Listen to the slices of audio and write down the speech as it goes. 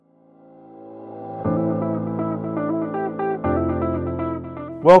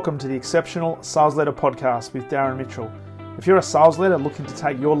Welcome to the Exceptional Sales Leader Podcast with Darren Mitchell. If you're a sales leader looking to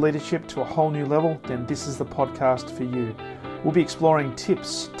take your leadership to a whole new level, then this is the podcast for you. We'll be exploring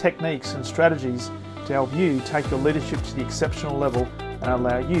tips, techniques, and strategies to help you take your leadership to the exceptional level and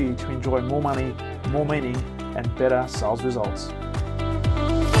allow you to enjoy more money, more meaning, and better sales results.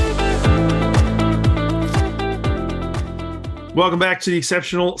 Welcome back to the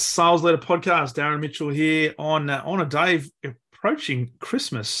Exceptional Sales Leader Podcast. Darren Mitchell here on a day approaching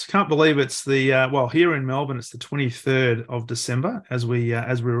Christmas. Can't believe it's the here in Melbourne it's the 23rd of December as we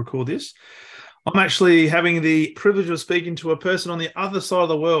record this. I'm actually having the privilege of speaking to a person on the other side of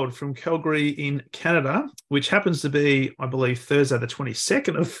the world from Calgary in Canada, which happens to be, I believe, Thursday the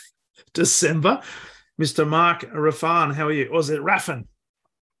 22nd of December. Mr. Mark Raffan, how are you? Or is it Raffan?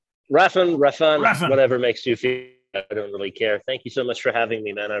 Raffan, whatever makes you feel. I don't really care. Thank you so much for having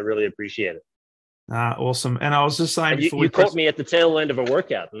me, man. I really appreciate it. Awesome. And I was just saying, you caught me at the tail end of a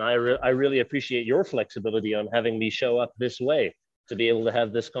workout, and I really appreciate your flexibility on having me show up this way to be able to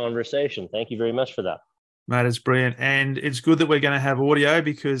have this conversation. Thank you very much for that. Mate, it's brilliant. And it's good that we're going to have audio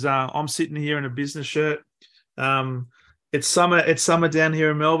because I'm sitting here in a business shirt. It's summer down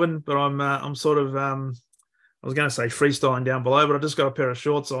here in Melbourne, but I'm sort of I was going to say freestyling down below, but I just got a pair of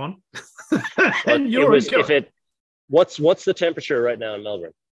shorts on. What's the temperature right now in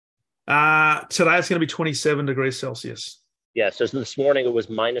Melbourne? Today it's going to be 27 degrees Celsius. Yeah, so this morning it was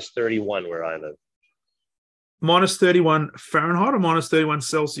minus 31 where I live. Minus 31 Fahrenheit or minus 31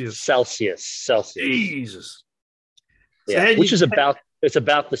 Celsius? Celsius. Jesus. Yeah, which is about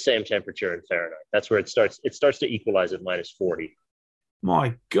the same temperature in Fahrenheit. That's where it starts. It starts to equalize at minus 40.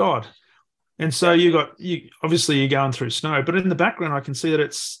 My God. And so you're going through snow, but in the background I can see that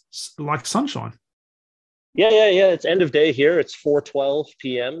it's like sunshine. Yeah. It's end of day here. It's 4:12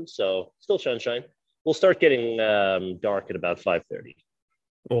 p.m. So still sunshine. We'll start getting dark at about 5:30.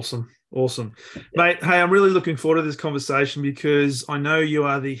 Awesome. Yeah. Mate, hey, I'm really looking forward to this conversation because I know you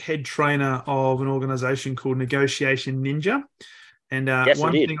are the head trainer of an organization called Negotiation Ninja. And yes,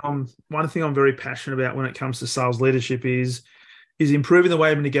 one thing I'm very passionate about when it comes to sales leadership is improving the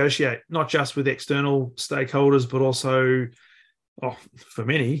way we negotiate, not just with external stakeholders, but also, for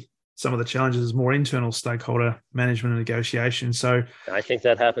many, some of the challenges is more internal stakeholder management and negotiation. So I think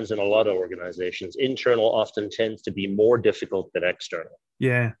that happens in a lot of organizations. Internal often tends to be more difficult than external.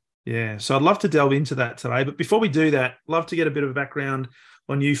 Yeah. So I'd love to delve into that today. But before we do that, I'd love to get a bit of a background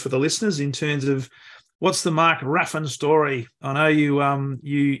on you for the listeners in terms of what's the Mark Raffan story. I know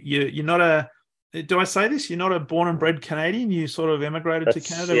you're not a, do I say this? You're not a born and bred Canadian. You sort of emigrated to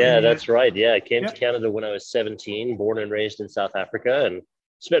Canada. Yeah, that's right. Yeah, I came to Canada when I was 17, born and raised in South Africa, and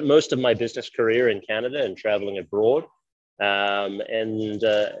spent most of my business career in Canada and traveling abroad. Started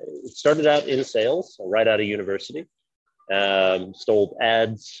out in sales right out of university. Sold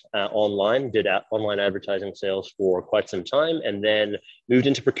ads online, did online advertising sales for quite some time, and then moved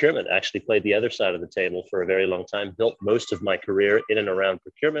into procurement. Actually played the other side of the table for a very long time, built most of my career in and around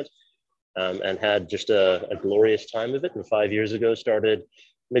procurement, and had just a glorious time of it. And 5 years ago, started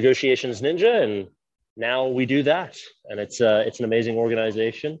Negotiations Ninja, and now we do that, and it's an amazing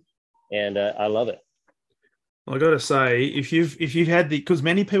organization, and I love it. Well, I got to say, if you've had because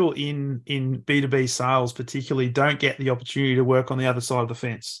many people in B2B sales particularly don't get the opportunity to work on the other side of the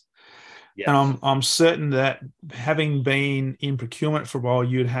fence. Yes. And I'm certain that having been in procurement for a while,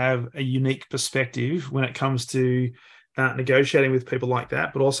 you'd have a unique perspective when it comes to negotiating with people like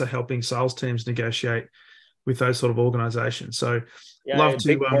that, but also helping sales teams negotiate with those sort of organizations. So a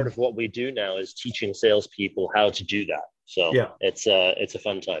big part of what we do now is teaching salespeople how to do that. So it's a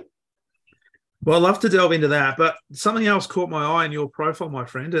fun time. Well, I'd love to delve into that, but something else caught my eye in your profile, my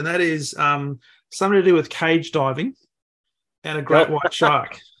friend, and that is something to do with cage diving and a great white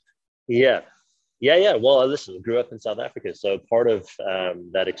shark. Yeah. Well, listen, grew up in South Africa, so part of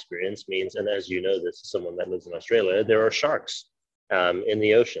that experience means, and as you know, this is someone that lives in Australia, there are sharks in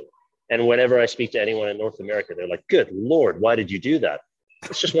the ocean. And whenever I speak to anyone in North America, they're like, good Lord, why did you do that?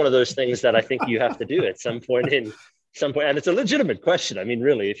 It's just one of those things that I think you have to do at some point. And it's a legitimate question. I mean,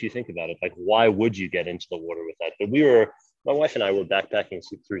 really, if you think about it, like, why would you get into the water with that? But my wife and I were backpacking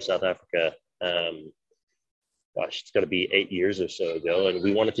through South Africa. It's got to be 8 years or so ago. And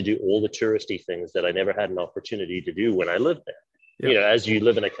we wanted to do all the touristy things that I never had an opportunity to do when I lived there. Yep. As you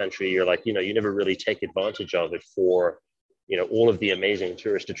live in a country, you're like, you never really take advantage of it for all of the amazing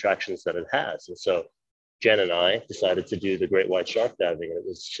tourist attractions that it has. And so Jen and I decided to do the great white shark diving, and it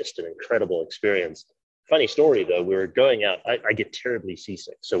was just an incredible experience. Funny story though, we were going out, I get terribly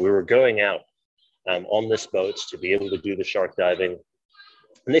seasick. So we were going out on this boat to be able to do the shark diving,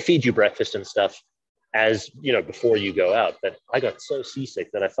 and they feed you breakfast and stuff. as you know, before you go out. But I got so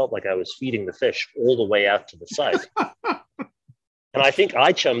seasick that I felt like I was feeding the fish all the way out to the side. And I think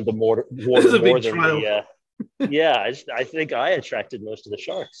I chummed the water more than the, I think I attracted most of the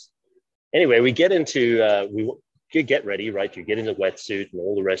sharks. Anyway, we get into, you get ready, right? You get in a wetsuit and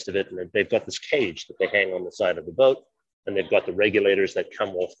all the rest of it. And they've got this cage that they hang on the side of the boat. And they've got the regulators that come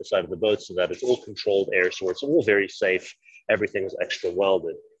off the side of the boat so that it's all controlled air source. It's all very safe. Everything's extra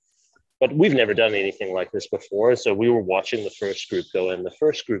welded. But we've never done anything like this before. So we were watching the first group go in. The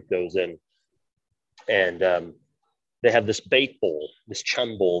first group goes in and they have this bait ball, this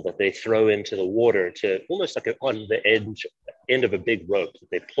chum ball that they throw into the water to almost like on the end of a big rope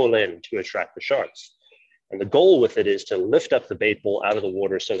that they pull in to attract the sharks. And the goal with it is to lift up the bait ball out of the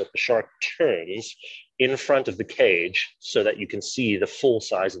water so that the shark turns in front of the cage so that you can see the full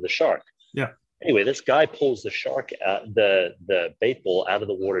size of the shark. Yeah. Anyway, this guy pulls the shark, the bait ball out of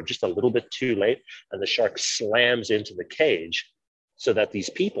the water just a little bit too late, and the shark slams into the cage so that these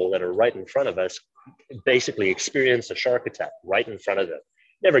people that are right in front of us basically experience a shark attack right in front of them.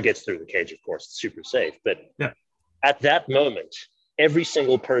 Never gets through the cage, of course, it's super safe. But at that moment, every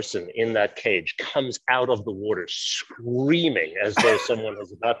single person in that cage comes out of the water screaming as though someone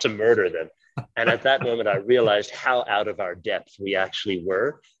was about to murder them. And at that moment, I realized how out of our depth we actually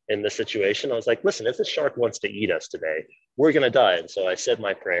were in the situation. I was like, listen, if the shark wants to eat us today, we're going to die. And so I said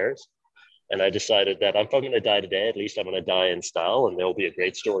my prayers. And I decided that if I'm going to die today, at least I'm going to die in style, and there'll be a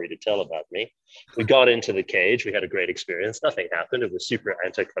great story to tell about me. We got into the cage. We had a great experience. Nothing happened. It was super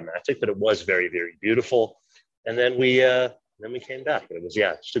anticlimactic, but it was very, very beautiful. And then we came back. And it was,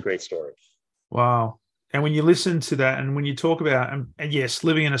 just a great story. Wow. And when you listen to that and when you talk about, and yes,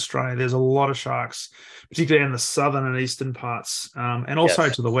 living in Australia, there's a lot of sharks, particularly in the southern and eastern parts, and also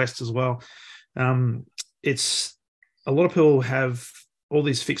to the west as well. It's a lot of people have all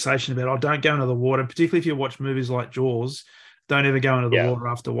this fixation about, don't go into the water, particularly if you watch movies like Jaws, don't ever go into the water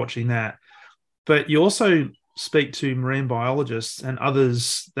after watching that. But you also speak to marine biologists and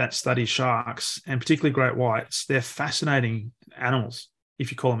others that study sharks, and particularly great whites. They're fascinating animals,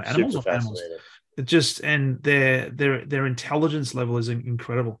 if you call them animals or animals. It just, and their intelligence level is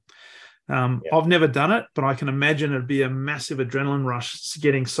incredible. I've never done it, but I can imagine it'd be a massive adrenaline rush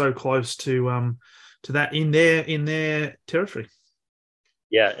getting so close to that in their territory.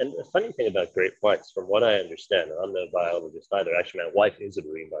 Yeah, and the funny thing about great whites, from what I understand, and I'm no biologist either. Actually, my wife is a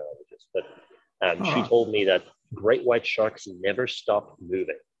marine biologist, but she told me that great white sharks never stop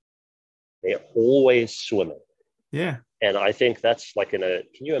moving. They are always swimming. Yeah. And I think that's like can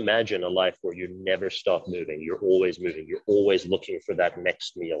you imagine a life where you never stop moving? You're always moving. You're always looking for that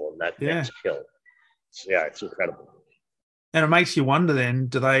next meal and that next kill. So, it's incredible. And it makes you wonder then,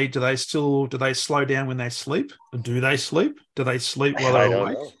 do they slow down when they sleep? Or do they sleep? Do they sleep while they're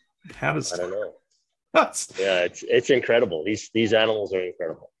awake? Know. I don't know. It's incredible. These animals are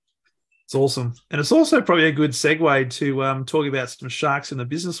incredible. It's awesome. And it's also probably a good segue to talk about some sharks in the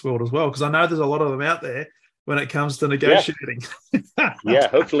business world as well, because I know there's a lot of them out there when it comes to negotiating.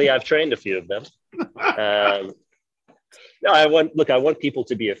 Hopefully I've trained a few of them. I want people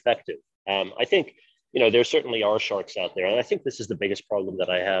to be effective. I think, there certainly are sharks out there. And I think this is the biggest problem that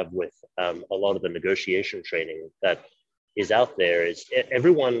I have with a lot of the negotiation training that is out there is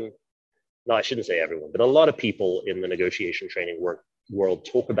everyone, no, I shouldn't say everyone, but a lot of people in the negotiation training world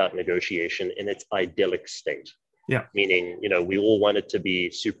talk about negotiation in its idyllic state. Yeah. Meaning, we all want it to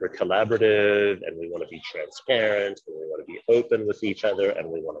be super collaborative, and we want to be transparent, and we want to be open with each other, and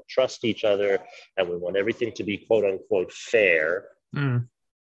we want to trust each other, and we want everything to be quote unquote fair.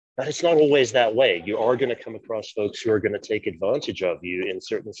 But it's not always that way. You are going to come across folks who are going to take advantage of you in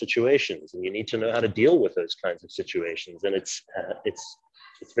certain situations, and you need to know how to deal with those kinds of situations. And it's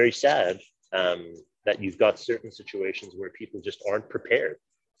very sad that you've got certain situations where people just aren't prepared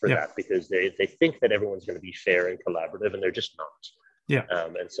for that, because they think that everyone's going to be fair and collaborative, and they're just not. Yeah.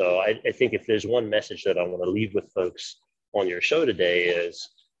 And so I think if there's one message that I want to leave with folks on your show today is,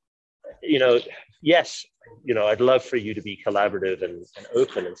 yes, I'd love for you to be collaborative and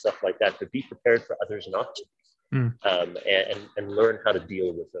open and stuff like that, but be prepared for others not to. And learn how to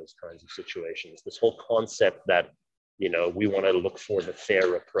deal with those kinds of situations. This whole concept that, we want to look for the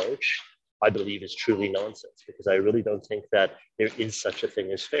fair approach, I believe is truly nonsense, because I really don't think that there is such a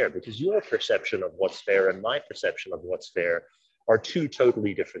thing as fair, because your perception of what's fair and my perception of what's fair are two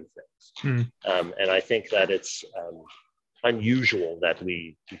totally different things. And I think that it's unusual that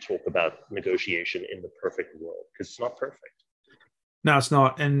we talk about negotiation in the perfect world, because it's not perfect. No, it's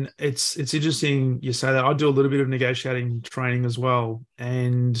not. And it's interesting you say that. I do a little bit of negotiating training as well.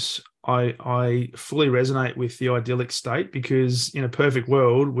 And I fully resonate with the idyllic state, because in a perfect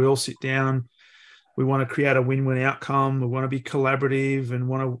world, we all sit down We want to create a win-win outcome. We want to be collaborative and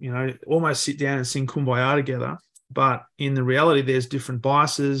want to, almost sit down and sing Kumbaya together. But in the reality, there's different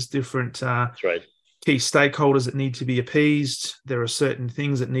biases, different That's right. key stakeholders that need to be appeased. There are certain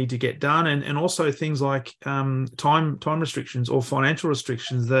things that need to get done, and also things like time restrictions or financial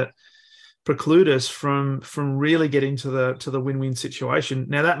restrictions that preclude us from really getting to the win-win situation.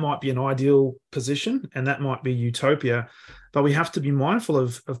 Now, that might be an ideal position and that might be utopia, but we have to be mindful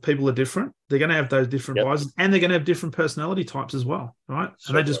of people are different. They're going to have those different biases, and they're going to have different personality types as well, right?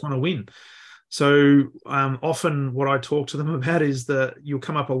 And they just want to win. So often what I talk to them about is that you'll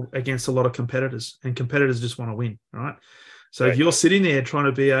come up against a lot of competitors, and competitors just want to win, right? So if you're sitting there trying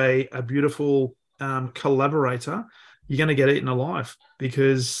to be a beautiful collaborator, you're going to get eaten alive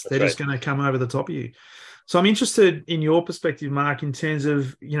because they're just going to come over the top of you. So I'm interested in your perspective, Mark, in terms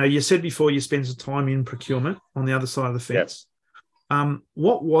of, you said before you spent some time in procurement on the other side of the fence. Yes.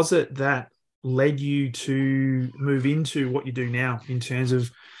 What was it that led you to move into what you do now in terms of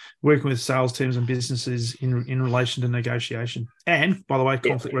working with sales teams and businesses in relation to negotiation and, by the way,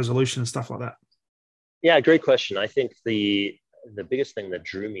 conflict resolution and stuff like that? Yeah, great question. I think the biggest thing that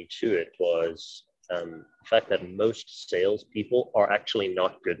drew me to it was the fact that most salespeople are actually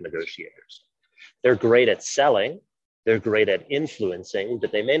not good negotiators. They're great at selling, they're great at influencing,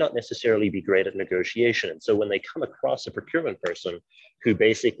 but they may not necessarily be great at negotiation. And so when they come across a procurement person who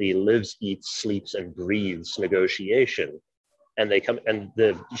basically lives, eats, sleeps, and breathes negotiation, and they come and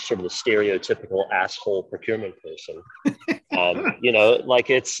the sort of the stereotypical asshole procurement person,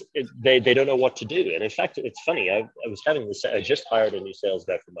 they don't know what to do. And in fact, it's funny. I was having this. I just hired a new sales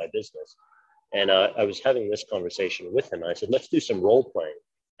guy for my business, and I was having this conversation with him. I said, "Let's do some role playing."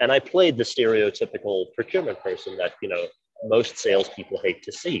 And I played the stereotypical procurement person that most salespeople hate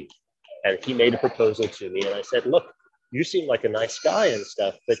to see. And he made a proposal to me, and I said, "Look, you seem like a nice guy and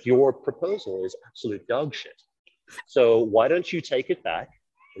stuff, but your proposal is absolute dog shit. So why don't you take it back,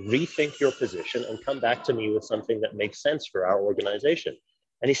 rethink your position, and come back to me with something that makes sense for our organization?"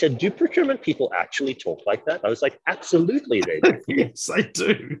 And he said, "Do procurement people actually talk like that?" I was like, "Absolutely, they do." Yes, I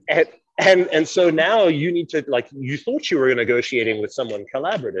do. And so now you need to, you thought you were negotiating with someone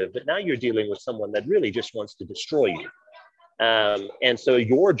collaborative, but now you're dealing with someone that really just wants to destroy you. And so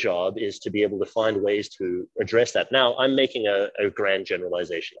your job is to be able to find ways to address that. Now, I'm making a grand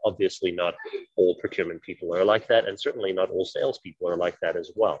generalization. Obviously, not all procurement people are like that, and certainly not all salespeople are like that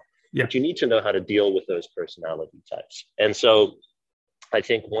as well. Yeah. But you need to know how to deal with those personality types. And so I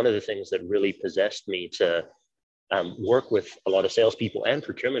think one of the things that really possessed me to work with a lot of salespeople and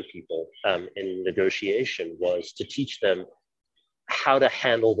procurement people in negotiation was to teach them how to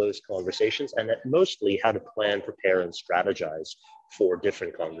handle those conversations, and that mostly how to plan, prepare, and strategize for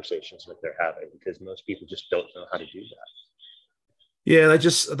different conversations that they're having, because most people just don't know how to do that. Yeah,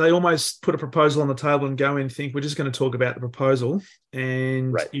 they almost put a proposal on the table and go in and think, we're just going to talk about the proposal.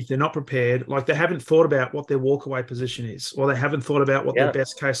 And if they're not prepared, they haven't thought about what their walkaway position is, or they haven't thought about what their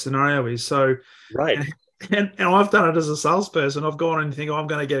best case scenario is. So, and I've done it as a salesperson. I've gone and think, I'm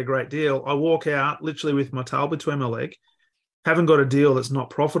going to get a great deal. I walk out literally with my tail between my leg, haven't got a deal that's not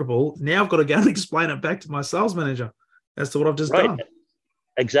profitable. Now I've got to go and explain it back to my sales manager as to what I've just done.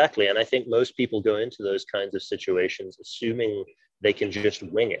 Exactly. And I think most people go into those kinds of situations assuming they can just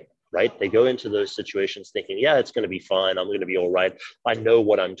wing it, right? They go into those situations thinking, yeah, it's going to be fine. I'm going to be all right. I know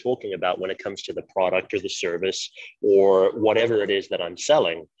what I'm talking about when it comes to the product or the service or whatever it is that I'm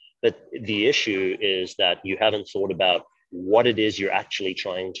selling. But the issue is that you haven't thought about what it is you're actually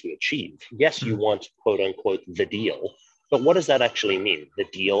trying to achieve. Yes, you want, quote unquote, the deal, but what does that actually mean? The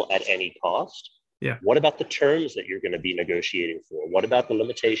deal at any cost? Yeah. What about the terms that you're going to be negotiating for? What about the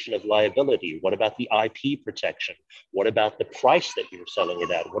limitation of liability? What about the IP protection? What about the price that you're selling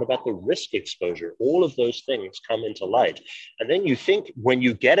it at? What about the risk exposure? All of those things come into light. And then you think when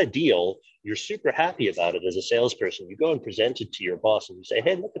you get a deal, you're super happy about it as a salesperson. You go and present it to your boss and you say,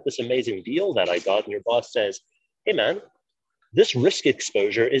 hey, look at this amazing deal that I got. And your boss says, hey, man, this risk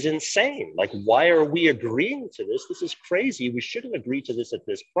exposure is insane. Why are we agreeing to this? This is crazy. We shouldn't agree to this at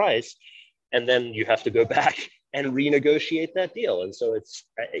this price. And then you have to go back and renegotiate that deal. And so it's,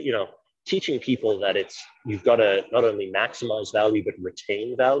 teaching people that you've got to not only maximize value, but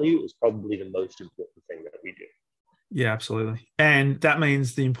retain value is probably the most important thing that we do. Yeah, absolutely. And that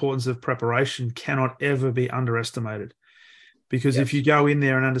means the importance of preparation cannot ever be underestimated. Because if you go in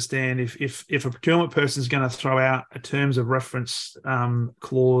there and understand if a procurement person is going to throw out a terms of reference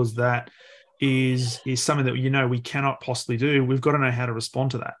clause that is something that we cannot possibly do, we've got to know how to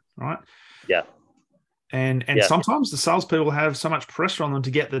respond to that, right? Yeah. And sometimes the salespeople have so much pressure on them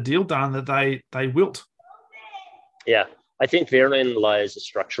to get the deal done that they wilt. Yeah. I think therein lies a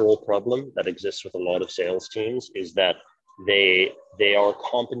structural problem that exists with a lot of sales teams, is that they are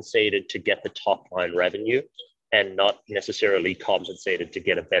compensated to get the top line revenue and not necessarily compensated to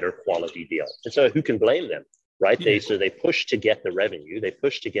get a better quality deal. And so who can blame them, right? Yeah. They push to get the revenue, they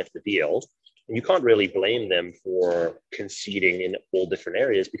push to get the deal. And you can't really blame them for conceding in all different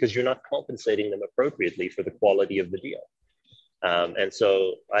areas because you're not compensating them appropriately for the quality of the deal. And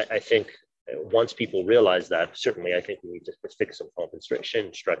so I think once people realize that, certainly I think we need to fix some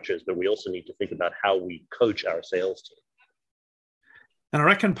compensation structures, but we also need to think about how we coach our sales team. And I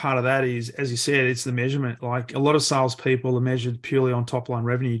reckon part of that is, as you said, it's the measurement. Like a lot of salespeople are measured purely on top line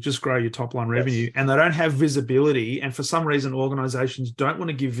revenue. Just grow your top line revenue, Yes. and they don't have visibility. And for some reason, organizations don't want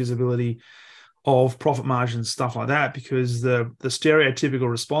to give visibility of profit margins, stuff like that, because the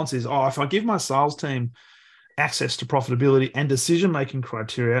stereotypical response is, oh, if I give my sales team access to profitability and decision-making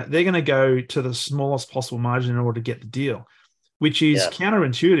criteria, they're going to go to the smallest possible margin in order to get the deal, which is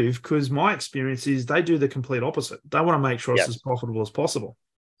counterintuitive, because my experience is they do the complete opposite. They want to make sure it's as profitable as possible.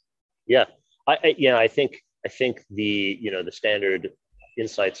 Yeah. I think the, the standard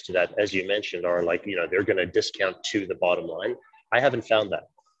insights to that, as you mentioned, are like, they're going to discount to the bottom line. I haven't found that.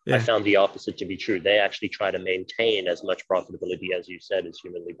 Yeah. I found the opposite to be true. They actually try to maintain as much profitability, as you said, as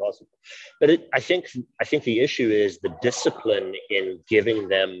humanly possible. But I think the issue is the discipline in giving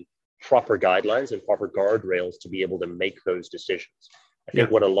them proper guidelines and proper guardrails to be able to make those decisions. I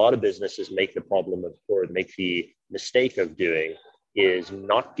think what a lot of businesses make the mistake of doing is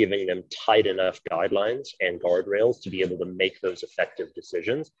not giving them tight enough guidelines and guardrails to be able to make those effective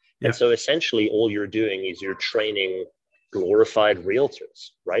decisions. And so essentially all you're doing is you're training glorified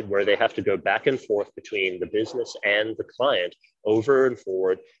realtors, right? Where they have to go back and forth between the business and the client over and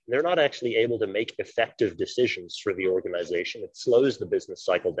forward. And they're not actually able to make effective decisions for the organization. It slows the business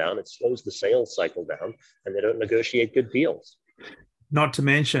cycle down. It slows the sales cycle down, and they don't negotiate good deals. Not to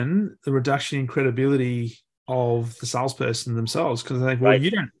mention the reduction in credibility of the salesperson themselves, because they think, well,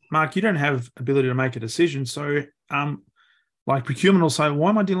 you don't have ability to make a decision. So, like procurement will say, why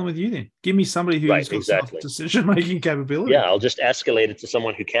am I dealing with you then? Give me somebody who's got decision-making capability. Yeah, I'll just escalate it to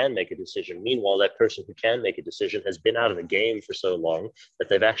someone who can make a decision. Meanwhile, that person who can make a decision has been out of the game for so long that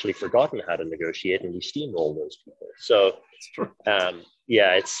they've actually forgotten how to negotiate, and we steamroll those people. So,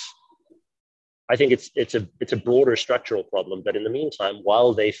 I think it's a broader structural problem. But in the meantime,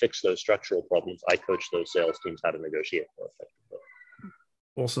 while they fix those structural problems, I coach those sales teams how to negotiate more effectively.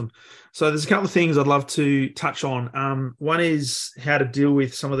 Awesome. So there's a couple of things I'd love to touch on. One is how to deal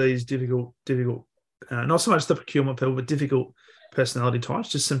with some of these difficult, not so much the procurement people, but difficult personality types,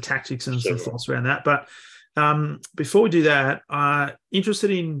 just some tactics and some thoughts around that. But before we do that,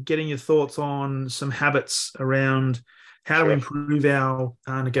 interested in getting your thoughts on some habits around how to improve our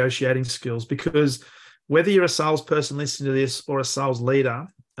negotiating skills, because whether you're a salesperson listening to this or a sales leader,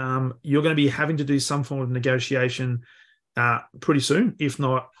 you're going to be having to do some form of negotiation pretty soon, if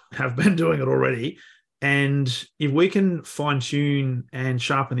not have been doing it already. And if we can fine tune and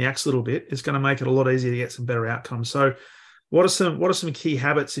sharpen the axe a little bit, it's going to make it a lot easier to get some better outcomes. So what are some key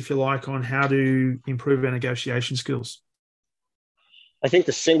habits, if you like, on how to improve our negotiation skills? I think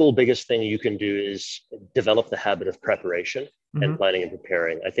the single biggest thing you can do is develop the habit of preparation and planning and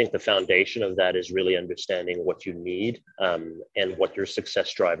preparing. I think the foundation of that is really understanding what you need and what your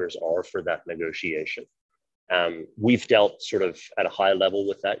success drivers are for that negotiation. We've dealt sort of at a high level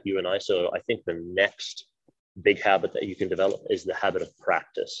with that, you and I. So I think the next big habit that you can develop is the habit of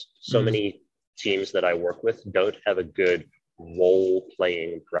practice. So many teams that I work with don't have a good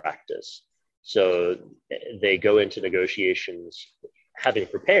role-playing practice. So they go into negotiations having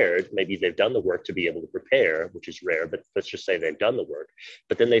prepared. Maybe they've done the work to be able to prepare, which is rare, but let's just say they've done the work.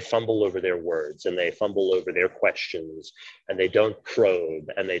 But then they fumble over their words and they fumble over their questions and they don't probe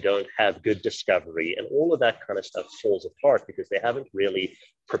and they don't have good discovery, and all of that kind of stuff falls apart because they haven't really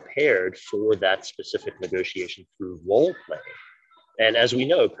prepared for that specific negotiation through role playing. And as we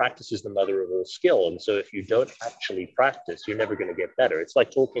know, practice is the mother of all skill. And so if you don't actually practice, you're never going to get better. It's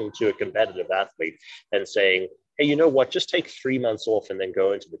like talking to a competitive athlete and saying, hey, you know what, just take 3 months off and then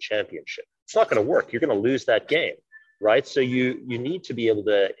go into the championship. It's not going to work. You're going to lose that game, right? So you need to be able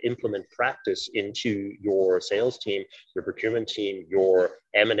to implement practice into your sales team, your procurement team, your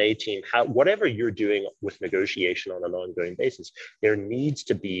M&A team, whatever you're doing with negotiation on an ongoing basis. There needs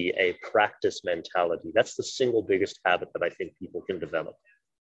to be a practice mentality. That's the single biggest habit that I think people can develop.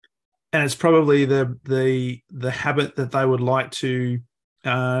 And it's probably the habit that they would like to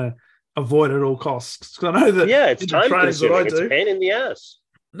avoid at all costs. I know that it's time consuming. It's a pain in the ass.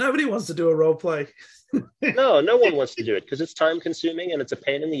 Nobody wants to do a role play. No one wants to do it because it's time consuming and it's a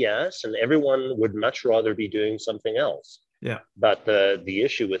pain in the ass, and everyone would much rather be doing something else. Yeah. But the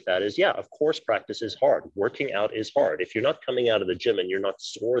issue with that is, yeah, of course, practice is hard. Working out is hard. If you're not coming out of the gym and you're not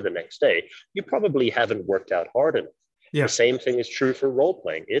sore the next day, you probably haven't worked out hard enough. Yeah. The same thing is true for role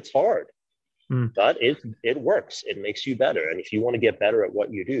playing. It's hard, Mm. but it works. It makes you better. And if you want to get better at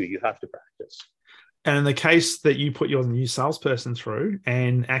what you do, you have to practice. And in the case that you put your new salesperson through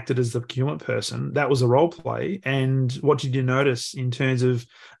and acted as the procurement person, that was a role play. And what did you notice in terms of,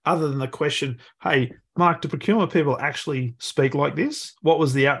 other than the question, hey, Mark, do procurement people actually speak like this? What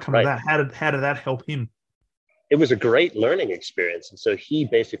was the outcome of Right. that? How did that help him? It was a great learning experience. And so he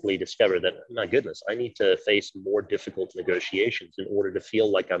basically discovered that, my goodness, I need to face more difficult negotiations in order to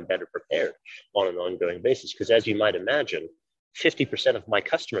feel like I'm better prepared on an ongoing basis. Because as you might imagine, 50% of my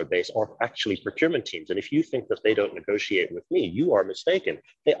customer base are actually procurement teams. And if you think that they don't negotiate with me, you are mistaken.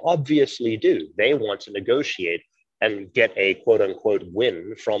 They obviously do. They want to negotiate and get a quote unquote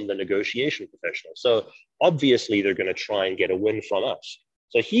win from the negotiation professional. So obviously they're going to try and get a win from us.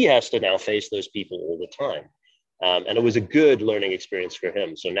 So he has to now face those people all the time. And it was a good learning experience for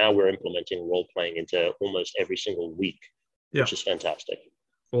him. So now we're implementing role playing into almost every single week, which is fantastic.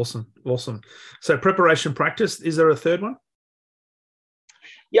 Awesome. So preparation practice, is there a third one?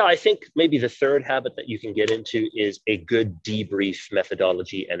 Yeah, I think maybe the third habit that you can get into is a good debrief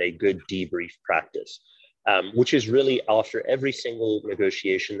methodology and a good debrief practice, which is really after every single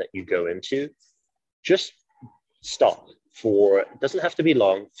negotiation that you go into, just stop for, it doesn't have to be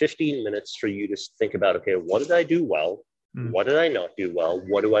long, 15 minutes for you to think about, okay, what did I do well? What did I not do well?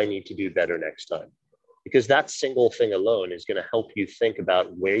 What do I need to do better next time? Because that single thing alone is going to help you think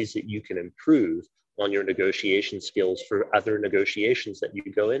about ways that you can improve on your negotiation skills for other negotiations that you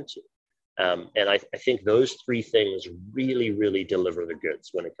go into. And I think those three things really, really deliver the goods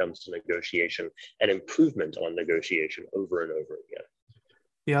when it comes to negotiation and improvement on negotiation over and over again.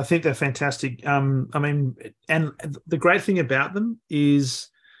 Yeah, I think they're fantastic. I mean, and the great thing about them is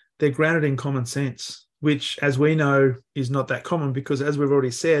they're grounded in common sense, which, as we know, is not that common because, as we've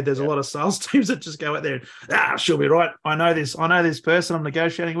already said, there's a lot of sales teams that just go out there and, she'll be right. I know this person I'm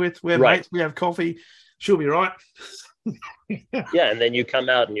negotiating with. We're mates. We have coffee. She'll be right. Yeah, and then you come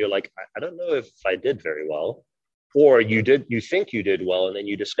out and you're like, I don't know if I did very well. Or you think you did well, and then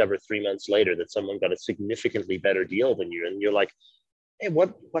you discover 3 months later that someone got a significantly better deal than you. And you're like, hey,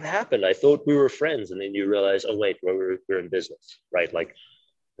 what happened? I thought we were friends. And then you realize, oh, wait, we're in business, right? Like,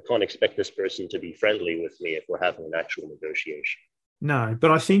 I can't expect this person to be friendly with me if we're having an actual negotiation. No,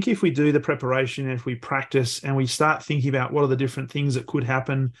 but I think if we do the preparation, if we practice and we start thinking about what are the different things that could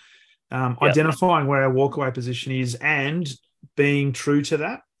happen, identifying where our walkaway position is and being true to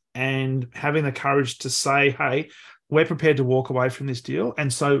that and having the courage to say, hey, we're prepared to walk away from this deal.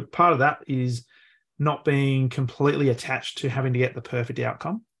 And so part of that is not being completely attached to having to get the perfect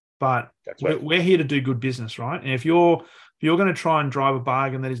outcome, but we're here to do good business, right? And if you're going to try and drive a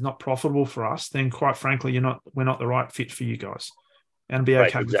bargain that is not profitable for us, then quite frankly, we're not the right fit for you guys, and be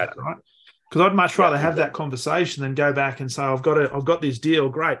okay with that, right? Because I'd much rather have that conversation than go back and say, I've got this deal,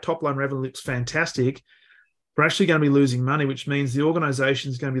 great, top line revenue looks fantastic. We're actually going to be losing money, which means the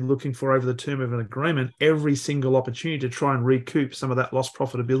organization is going to be looking for, over the term of an agreement, every single opportunity to try and recoup some of that lost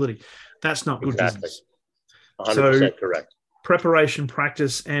profitability. That's not good business. 100% correct. Preparation,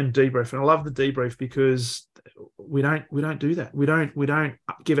 practice, and debrief. And I love the debrief because we don't do that. We don't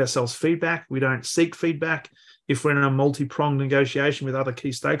give ourselves feedback. We don't seek feedback. If we're in a multi-pronged negotiation with other key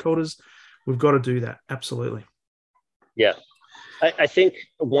stakeholders, we've got to do that. Absolutely. Yeah. I think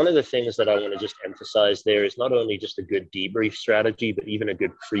one of the things that I want to just emphasize there is not only just a good debrief strategy, but even a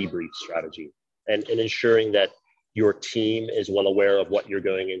good pre-brief strategy, and ensuring that your team is well aware of what you're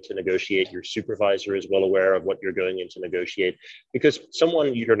going in to negotiate. Your supervisor is well aware of what you're going in to negotiate, because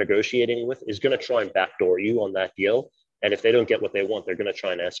someone you're negotiating with is going to try and backdoor you on that deal. And if they don't get what they want, they're going to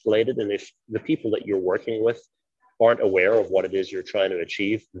try and escalate it. And if the people that you're working with aren't aware of what it is you're trying to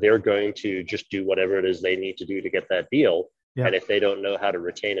achieve, they're going to just do whatever it is they need to do to get that deal. Yeah. And if they don't know how to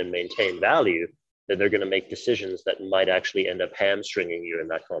retain and maintain value, then they're going to make decisions that might actually end up hamstringing you in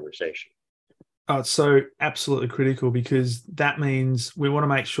that conversation. It's so absolutely critical, because that means we want to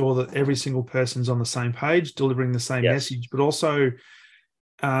make sure that every single person's on the same page, delivering the same message, but also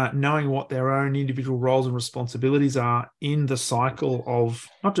knowing what their own individual roles and responsibilities are in the cycle of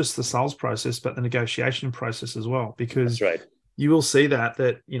not just the sales process, but the negotiation process as well. Because that's right. You will see that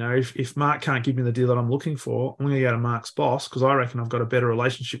if Mark can't give me the deal that I'm looking for, I'm going to go to Mark's boss because I reckon I've got a better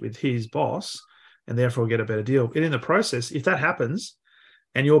relationship with his boss and therefore get a better deal. And in the process, if that happens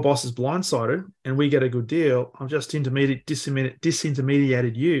and your boss is blindsided and we get a good deal, I've just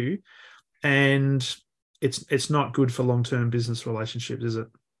disintermediated you, and it's not good for long-term business relationships, is it?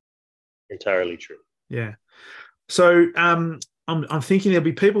 Entirely true. Yeah. So I'm thinking there'll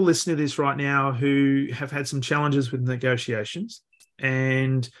be people listening to this right now who have had some challenges with negotiations,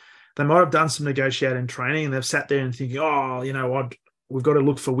 and they might have done some negotiating training, and they've sat there and thinking, oh, you know what, we've got to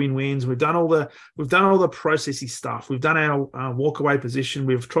look for win-wins. We've done all the processy stuff. We've done our walk-away position.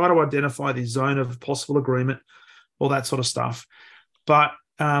 We've tried to identify the zone of possible agreement, all that sort of stuff. But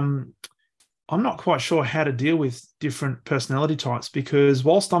I'm not quite sure how to deal with different personality types, because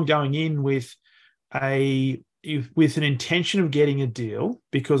whilst I'm going in with an intention of getting a deal,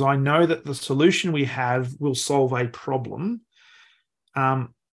 because I know that the solution we have will solve a problem,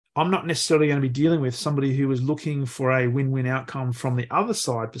 I'm not necessarily going to be dealing with somebody who is looking for a win-win outcome from the other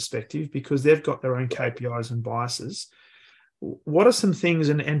side perspective, because they've got their own KPIs and biases. What are some things,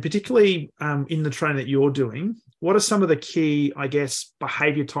 and particularly in the training that you're doing, what are some of the key, I guess,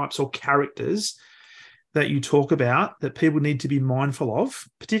 behavior types or characters that you talk about that people need to be mindful of,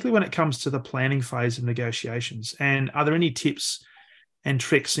 particularly when it comes to the planning phase of negotiations? And are there any tips and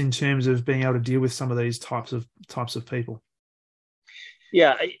tricks in terms of being able to deal with some of these types of people?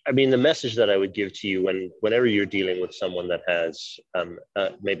 Yeah, I mean, the message that I would give to you whenever you're dealing with someone that has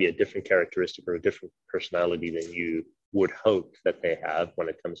maybe a different characteristic or a different personality than you would hope that they have when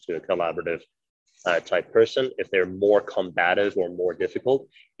it comes to a collaborative type person, if they're more combative or more difficult,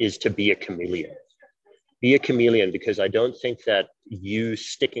 is to be a chameleon. Be a chameleon, because I don't think that you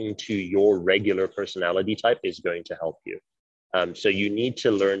sticking to your regular personality type is going to help you. So you need to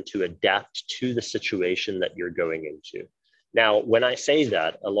learn to adapt to the situation that you're going into. Now, when I say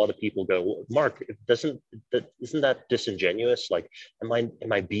that, a lot of people go, well, Mark, isn't that disingenuous? Like, am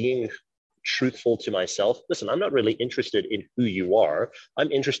I being truthful to myself? Listen, I'm not really interested in who you are.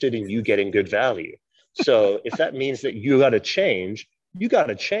 I'm interested in you getting good value. So if that means that you got to change,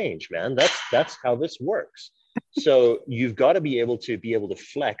 man. That's how this works. So you've got to be able to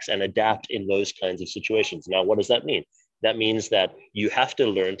flex and adapt in those kinds of situations. Now, what does that mean? That means that you have to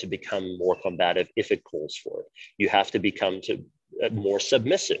learn to become more combative if it calls for it. You have to become more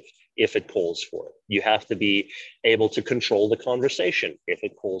submissive if it calls for it. You have to be able to control the conversation if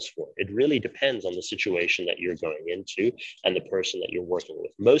it calls for it. It really depends on the situation that you're going into and the person that you're working with.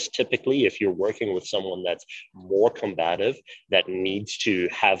 Most typically, if you're working with someone that's more combative, that needs to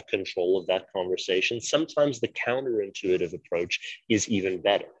have control of that conversation, sometimes the counterintuitive approach is even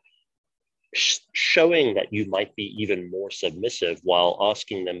better. Showing that you might be even more submissive while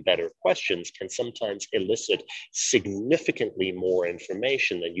asking them better questions can sometimes elicit significantly more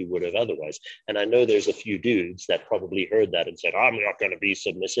information than you would have otherwise. And I know there's a few dudes that probably heard that and said, I'm not going to be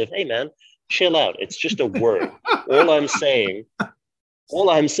submissive. Hey, man, chill out. It's just a word. All I'm saying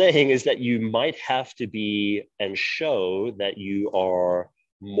is that you might have to be and show that you are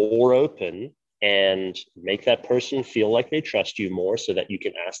more open and make that person feel like they trust you more so that you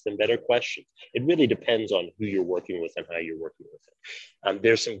can ask them better questions. It really depends on who you're working with and how you're working with it.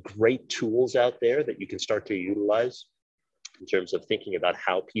 There's some great tools out there that you can start to utilize in terms of thinking about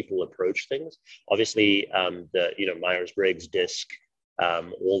how people approach things. Obviously, the Myers-Briggs DISC,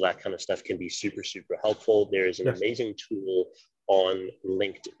 all that kind of stuff can be super, super helpful. There's an amazing tool on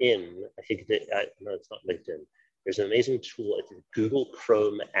LinkedIn. I think that, no, it's not LinkedIn. There's an amazing tool, it's a Google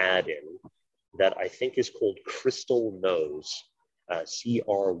Chrome add-in that I think is called Crystal Knows,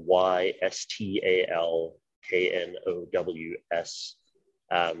 CrystalKnows.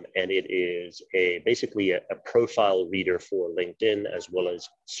 And it is basically a profile reader for LinkedIn as well as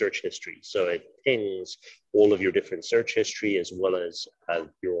search history. So it pings all of your different search history as well as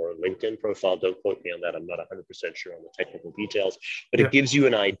your LinkedIn profile. Don't quote me on that. I'm not 100% sure on the technical details, but it gives you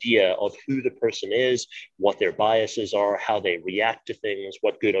an idea of who the person is, what their biases are, how they react to things,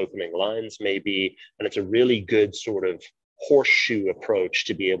 what good opening lines may be. And it's a really good sort of horseshoe approach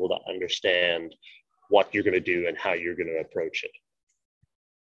to be able to understand what you're going to do and how you're going to approach it.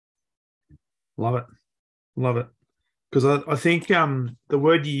 Love it. Because I think the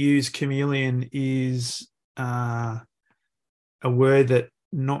word you use, chameleon, is a word that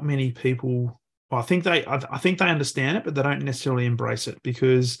not many people. Well, I think they understand it, but they don't necessarily embrace it,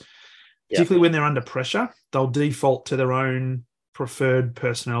 because particularly when they're under pressure, they'll default to their own preferred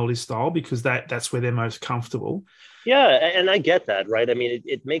personality style because that's where they're most comfortable. Yeah, and I get that, right? I mean,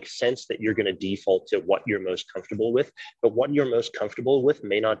 it makes sense that you're going to default to what you're most comfortable with, but what you're most comfortable with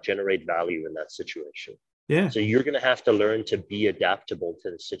may not generate value in that situation. Yeah. So you're going to have to learn to be adaptable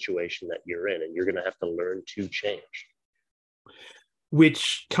to the situation that you're in, and you're going to have to learn to change.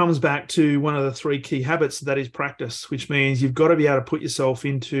 Which comes back to one of the three key habits, that is practice, which means you've got to be able to put yourself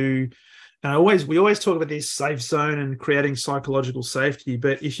into, and we always talk about this safe zone and creating psychological safety.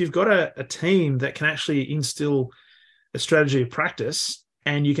 But if you've got a team that can actually instill a strategy of practice,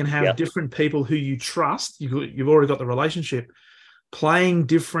 and you can have Yeah. different people who you trust. You've already got the relationship, playing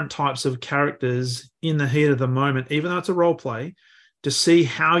different types of characters in the heat of the moment, even though it's a role play, to see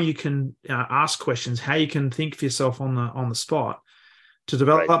how you can ask questions, how you can think for yourself on the spot, to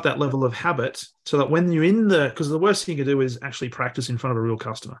develop Right. that level of habit, so that when you're because the worst thing you can do is actually practice in front of a real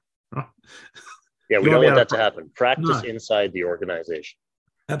customer. Right? Yeah, we You want don't to be want able that to happen. Practice no, inside the organization.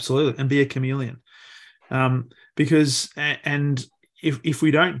 absolutely, and be a chameleon. Because and if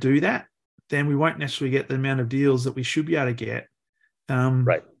we don't do that, then we won't necessarily get the amount of deals that we should be able to get.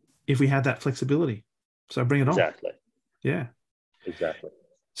 Right. If we have that flexibility. So bring it on. Exactly. Yeah. Exactly.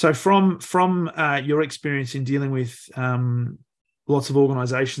 So from your experience in dealing with lots of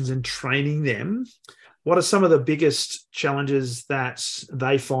organizations and training them, what are some of the biggest challenges that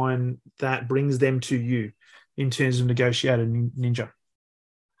they find that brings them to you in terms of negotiating Ninja?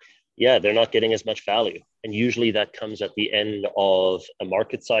 Yeah, they're not getting as much value. And usually that comes at the end of a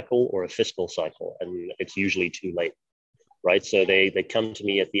market cycle or a fiscal cycle. And it's usually too late, right? So they come to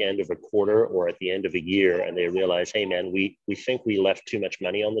me at the end of a quarter or at the end of a year, and they realize, hey, man, we think we left too much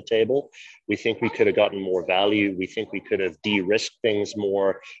money on the table. We think we could have gotten more value. We think we could have de-risked things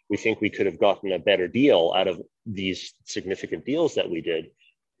more. We think we could have gotten a better deal out of these significant deals that we did.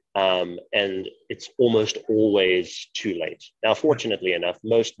 And it's almost always too late. Now, fortunately enough,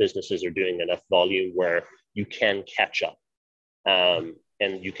 most businesses are doing enough volume where you can catch up.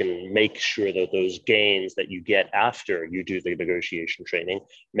 And you can make sure that those gains that you get after you do the negotiation training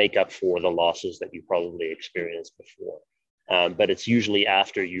make up for the losses that you probably experienced before. But it's usually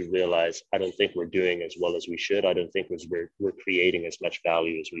after you realize, I don't think we're doing as well as we should. I don't think we're creating as much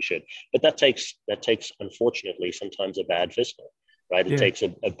value as we should. But that takes, unfortunately, sometimes a bad fiscal, right? It takes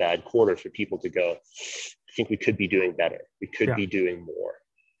a bad quarter for people to go, I think we could be doing better. We could be doing more.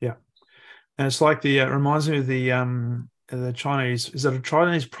 Yeah. And it's like it reminds me of the Chinese, is it a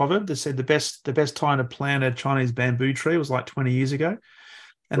Chinese proverb that said the best time to plant a Chinese bamboo tree was like 20 years ago,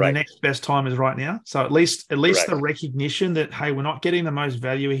 and the next best time is right now. So at least the recognition that, hey, we're not getting the most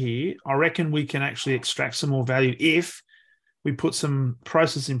value here. I reckon we can actually extract some more value if we put some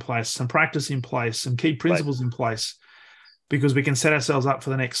process in place, some practice in place, some key principles in place, because we can set ourselves up for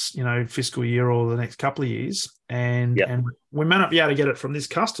the next, fiscal year or the next couple of years. And we may not be able to get it from this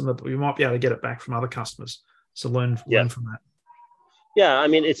customer, but we might be able to get it back from other customers. So learn from that. Yeah, I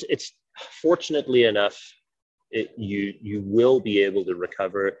mean, it's fortunately enough, you will be able to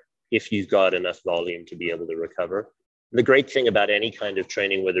recover if you've got enough volume to be able to recover. The great thing about any kind of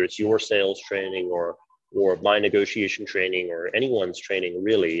training, whether it's your sales training or my negotiation training or anyone's training,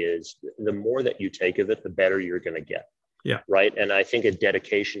 really, is the more that you take of it, the better you're going to get. Yeah. Right. And I think a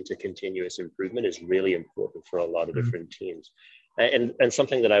dedication to continuous improvement is really important for a lot of different teams. And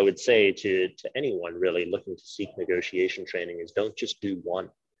something that I would say to anyone really looking to seek negotiation training is don't just do one.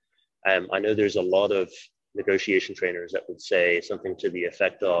 I know there's a lot of negotiation trainers that would say something to the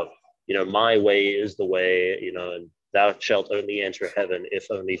effect of, my way is the way, and thou shalt only enter heaven if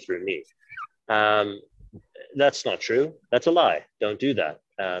only through me. That's not true. That's a lie. Don't do that.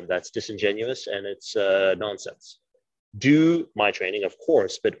 That's disingenuous and it's nonsense. Do my training, of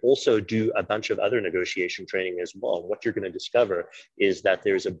course, but also do a bunch of other negotiation training as well. What you're going to discover is that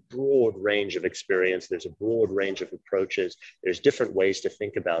there's a broad range of experience. There's a broad range of approaches. There's different ways to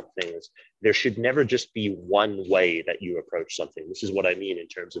think about things. There should never just be one way that you approach something. This is what I mean in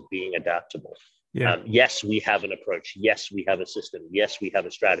terms of being adaptable. Yeah. Yes, we have an approach. Yes, we have a system. Yes, we have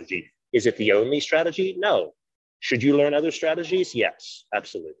a strategy. Is it the only strategy? No. Should you learn other strategies? Yes,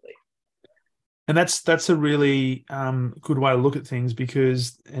 absolutely. And that's a really good way to look at things,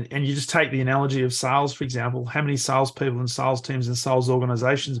 because, and you just take the analogy of sales, for example. How many salespeople and sales teams and sales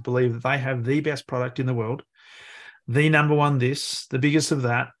organizations believe that they have the best product in the world, the number one this, the biggest of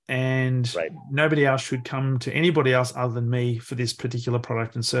that, and nobody else should come to anybody else other than me for this particular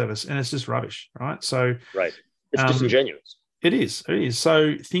product and service? And it's just rubbish, right? So it's disingenuous. It is.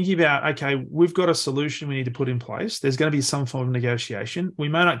 So thinking about, okay, we've got a solution we need to put in place. There's going to be some form of negotiation. We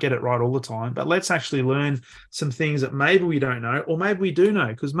may not get it right all the time, but let's actually learn some things that maybe we don't know, or maybe we do know,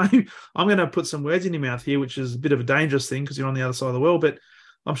 because maybe I'm going to put some words in your mouth here, which is a bit of a dangerous thing because you're on the other side of the world. But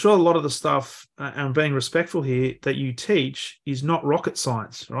I'm sure a lot of the stuff, and being respectful here, that you teach is not rocket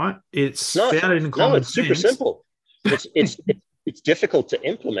science, right? It's founded in common sense. No, it's super simple. It's difficult to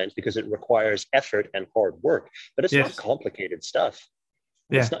implement because it requires effort and hard work, but it's not complicated stuff.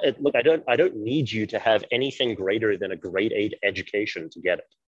 Yeah. It's not, look, I don't need you to have anything greater than a grade 8 education to get it.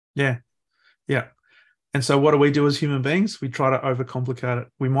 Yeah. Yeah. And so what do we do as human beings? We try to overcomplicate it.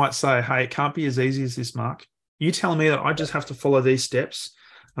 We might say, hey, it can't be as easy as this, Mark. You tell me that I just have to follow these steps,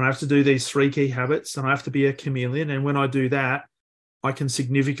 and I have to do these 3 key habits, and I have to be a chameleon. And when I do that, I can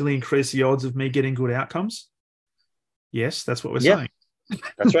significantly increase the odds of me getting good outcomes. Yes, that's what we're saying.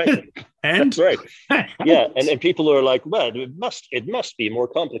 That's right. And that's right. Yeah. And people are like, well, it must be more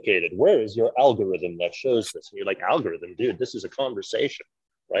complicated. Where is your algorithm that shows this? And you're like, algorithm, dude, this is a conversation,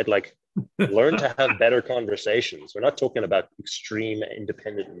 right? Like, learn to have better conversations. We're not talking about extreme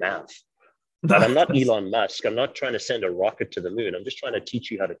independent math. But I'm not Elon Musk. I'm not trying to send a rocket to the moon. I'm just trying to teach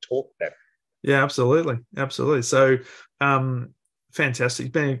you how to talk better. Yeah, absolutely. So,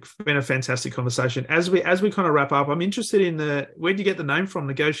 fantastic. Been a fantastic conversation. As we kind of wrap up, I'm interested in where do you get the name from?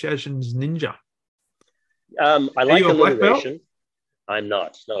 Negotiations Ninja. I like alliteration. I'm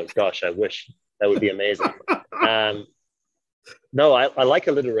not. No, gosh, I wish. That would be amazing. No, I like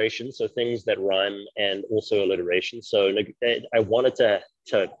alliteration. So things that rhyme and also alliteration. So I wanted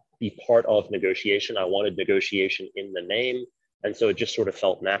to be part of negotiation. I wanted negotiation in the name. And so it just sort of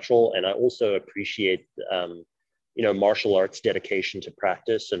felt natural. And I also appreciate martial arts dedication to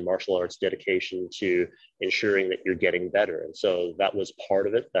practice and martial arts dedication to ensuring that you're getting better. And so that was part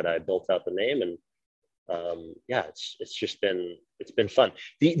of it that I built out the name. And it's been fun.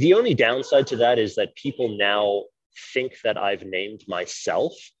 The only downside to that is that people now think that I've named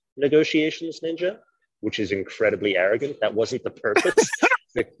myself Negotiations Ninja, which is incredibly arrogant. That wasn't the purpose.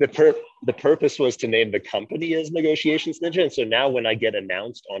 The purpose was to name the company as Negotiations Ninja. And so now when I get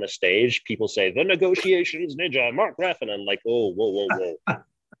announced on a stage, people say, the Negotiations Ninja, Mark Raffan. I'm like, oh, whoa.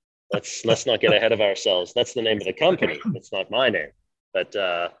 Let's not get ahead of ourselves. That's the name of the company. It's not my name. But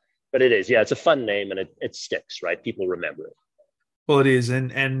it is. Yeah, it's a fun name and it sticks, right? People remember it. Well, it is.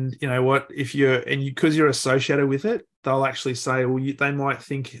 And you know what, because you're associated with it, they'll actually say, well, they might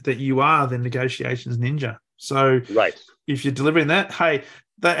think that you are the Negotiations Ninja. So right. If you're delivering that, hey,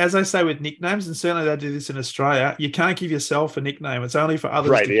 as I say with nicknames, and certainly they do this in Australia, you can't give yourself a nickname. It's only for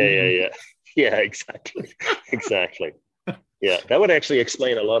others. Right. Yeah, exactly. Exactly. Yeah, that would actually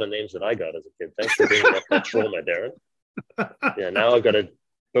explain a lot of names that I got as a kid. Thanks for bringing up that trauma, Darren. Yeah, now I've got to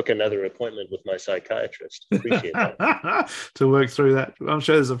book another appointment with my psychiatrist. Appreciate that. To work through that. I'm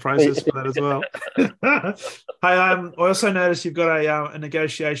sure there's a process for that as well. Hey, I also noticed you've got a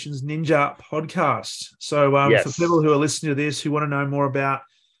Negotiations Ninja podcast. So yes. For people who are listening to this, who want to know more about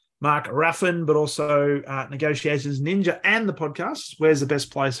Mark Raffan, but also Negotiations Ninja and the podcast, where's the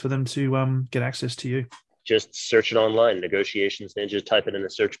best place for them to get access to you? Just search it online, Negotiations Ninja, type it in the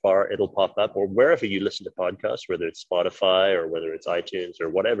search bar, it'll pop up, or wherever you listen to podcasts, whether it's Spotify or whether it's iTunes or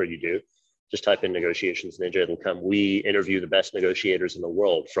whatever you do, just type in Negotiations Ninja, it'll come. We interview the best negotiators in the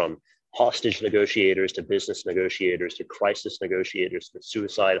world, from hostage negotiators to business negotiators to crisis negotiators to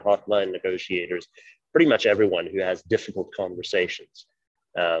suicide hotline negotiators, pretty much everyone who has difficult conversations.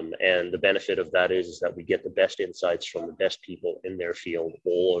 And the benefit of that is that we get the best insights from the best people in their field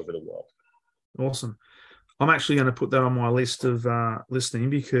all over the world. Awesome. I'm actually going to put that on my list of listening,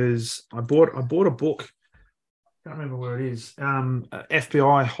 because I bought a book. I can't remember where it is.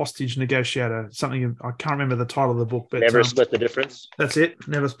 FBI hostage negotiator. Something I can't remember the title of the book. But Never Split the Difference. That's it.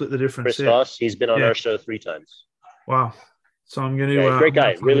 Never Split the Difference. Chris Voss. He's been on our show 3 times. Wow. So I'm going to. Great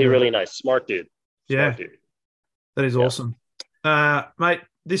guy. Really nice. Smart dude. Smart dude. That is awesome, mate.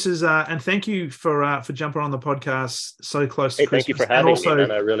 This is and thank you for jumping on the podcast so close to Christmas. Thank you for having me,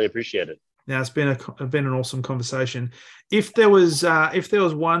 man. I really appreciate it. Yeah, it's been an awesome conversation. If there was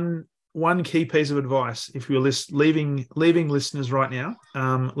one key piece of advice, if you were leaving listeners right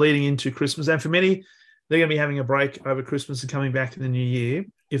now, leading into Christmas, and for many, they're going to be having a break over Christmas and coming back in the new year.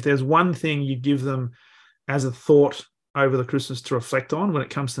 If there's one thing you give them as a thought over the Christmas to reflect on when it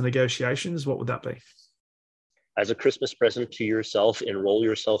comes to negotiations, what would that be? As a Christmas present to yourself, enroll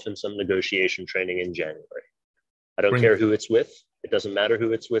yourself in some negotiation training in January. I don't care who it's with. It doesn't matter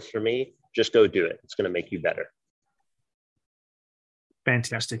who it's with for me. Just go do it. It's going to make you better.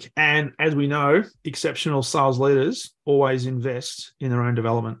 Fantastic. And as we know, exceptional sales leaders always invest in their own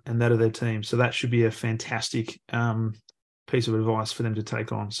development and that of their team. So that should be a fantastic piece of advice for them to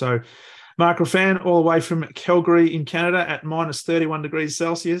take on. So Mark Raffan, all the way from Calgary in Canada at minus 31 degrees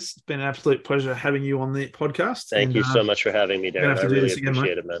Celsius. It's been an absolute pleasure having you on the podcast. Thank you so much for having me, Darren. I really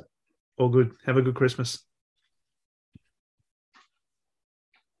appreciate it, man. All good. Have a good Christmas.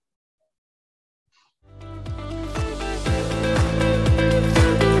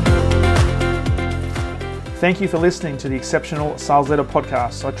 Thank you for listening to the Exceptional Sales Leader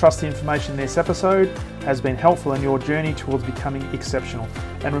Podcast. I trust the information in this episode has been helpful in your journey towards becoming exceptional.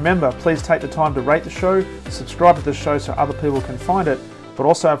 And remember, please take the time to rate the show, subscribe to the show so other people can find it, but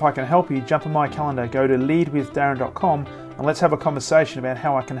also if I can help you, jump on my calendar, go to leadwithdarren.com and let's have a conversation about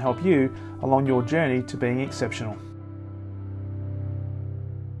how I can help you along your journey to being exceptional.